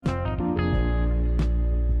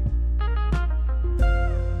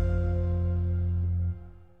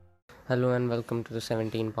Hello and welcome to the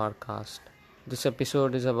 17 podcast. This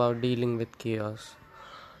episode is about dealing with chaos.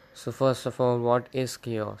 So, first of all, what is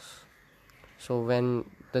chaos? So, when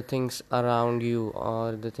the things around you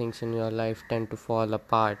or the things in your life tend to fall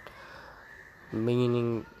apart,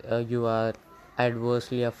 meaning you are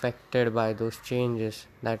adversely affected by those changes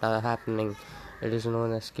that are happening, it is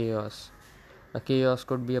known as chaos. A chaos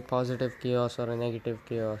could be a positive chaos or a negative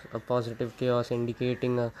chaos. A positive chaos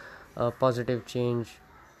indicating a positive change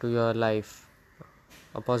to your life,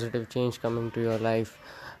 a positive change coming to your life,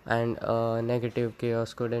 and a negative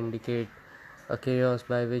chaos could indicate a chaos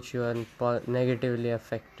by which you are negatively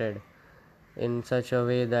affected in such a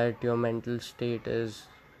way that your mental state is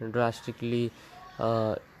drastically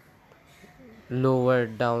uh,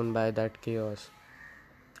 lowered down by that chaos.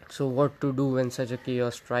 So, what to do when such a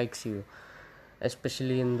chaos strikes you,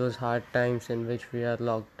 especially in those hard times in which we are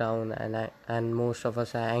locked down and most of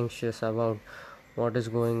us are anxious about what is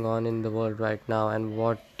going on in the world right now and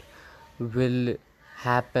what will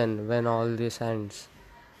happen when all this ends.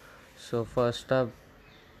 So,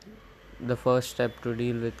 the first step to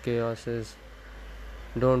deal with chaos is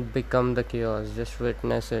don't become the chaos, just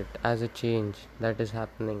witness it as a change that is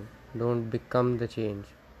happening. Don't become the change,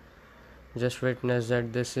 just witness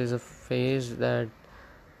that this is a phase that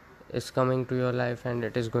is coming to your life and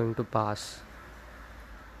it is going to pass.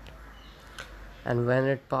 And when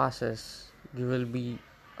it passes, you will be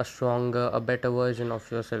a stronger, a better version of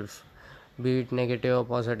yourself, be it negative or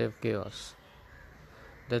positive chaos.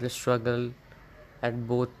 There is struggle at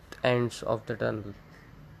both ends of the tunnel,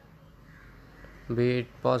 be it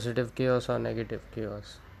positive chaos or negative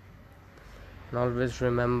chaos. And always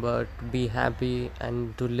remember to be happy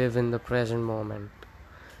and to live in the present moment,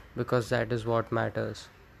 because that is what matters.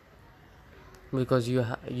 Because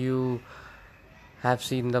you have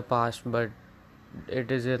seen the past, but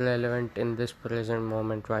it is irrelevant in this present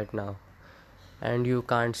moment right now, and you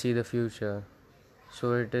can't see the future,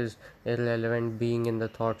 so it is irrelevant being in the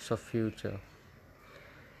thoughts of future.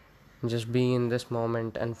 Just be in this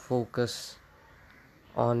moment and focus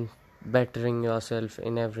on bettering yourself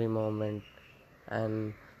in every moment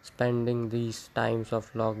and spending these times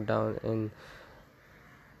of lockdown in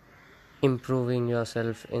improving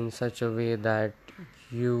yourself in such a way that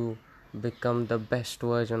you become the best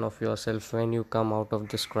version of yourself when you come out of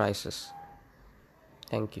this crisis.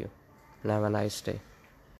 Thank you and have a nice day.